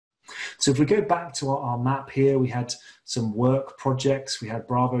So if we go back to our map here, we had some work projects, we had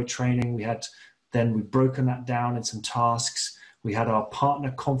Bravo training, then we've broken that down in some tasks. We had our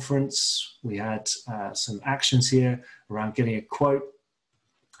partner conference, we had some actions here around getting a quote.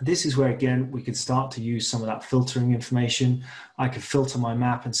 This is where, again, we could start to use some of that filtering information. I could filter my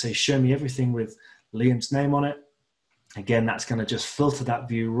map and say, show me everything with Liam's name on it. Again, that's going to just filter that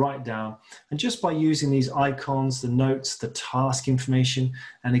view right down. And just by using these icons, the notes, the task information,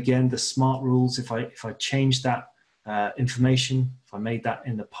 and again, the smart rules, if I change that information, if I made that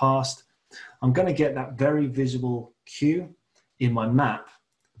in the past, I'm going to get that very visible cue in my map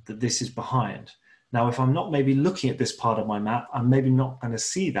that this is behind. Now, if I'm not maybe looking at this part of my map, I'm maybe not going to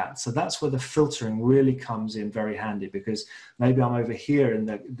see that. So that's where the filtering really comes in very handy, because maybe I'm over here in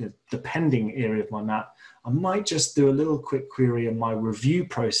the pending area of my map. I might just do a little quick query in my review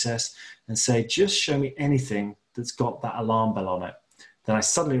process and say, just show me anything that's got that alarm bell on it. Then I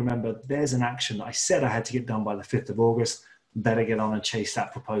suddenly remember there's an action that I said I had to get done by the 5th of August. Better get on and chase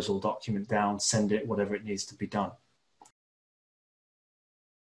that proposal document down, send it, whatever it needs to be done.